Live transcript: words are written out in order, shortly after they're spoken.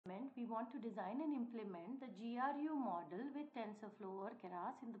we want to design and implement the GRU model with TensorFlow or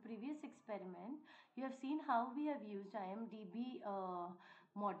Keras. In the previous experiment, you have seen how we have used IMDb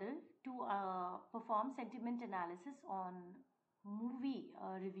model to perform sentiment analysis on movie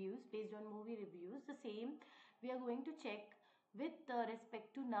reviews, based on movie reviews. The same we are going to check with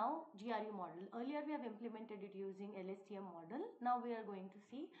respect to now GRU model. Earlier we have implemented it using LSTM model. Now we are going to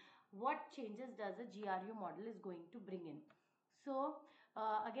see what changes does a GRU model is going to bring in. So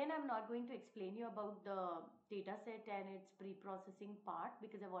again, I'm not going to explain you about the data set and its pre-processing part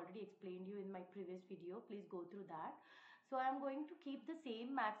because I've already explained you in my previous video. Please go through that. So I'm going to keep the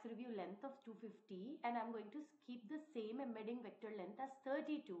same max review length of 250 and I'm going to keep the same embedding vector length as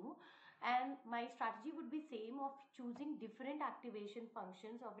 32, and my strategy would be same of choosing different activation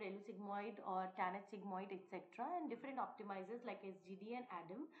functions of ReLU sigmoid or TANH sigmoid, etc., and different optimizers like SGD and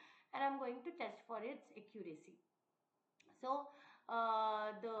ADAM, and I'm going to test for its accuracy. So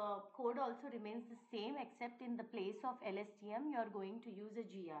the code also remains the same, except in the place of LSTM you are going to use a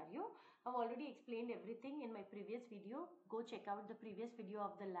GRU. I've already explained everything in my previous video. Go check out the previous video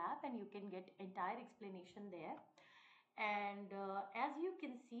of the lab and you can get entire explanation there. And as you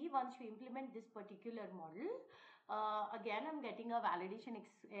can see, once you implement this particular model, again I'm getting a validation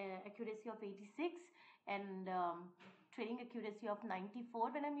accuracy of 86 and training accuracy of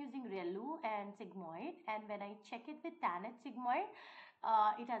 94 when I'm using ReLU and sigmoid, and when I check it with TANH sigmoid,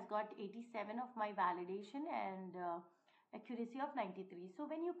 it has got 87 of my validation and accuracy of 93. So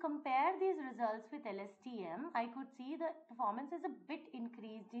when you compare these results with LSTM, I could see the performance is a bit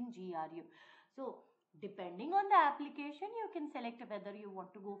increased in GRU. So depending on the application, you can select whether you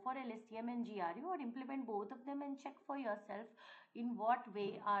want to go for LSTM and GRU or implement both of them and check for yourself in what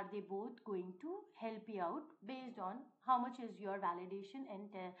way are they both going to help you out based on how much is your validation and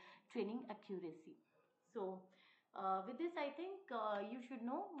training accuracy. So with this, I think you should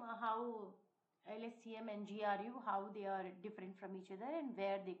know how LSTM and GRU, how they are different from each other and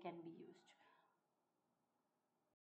where they can be used.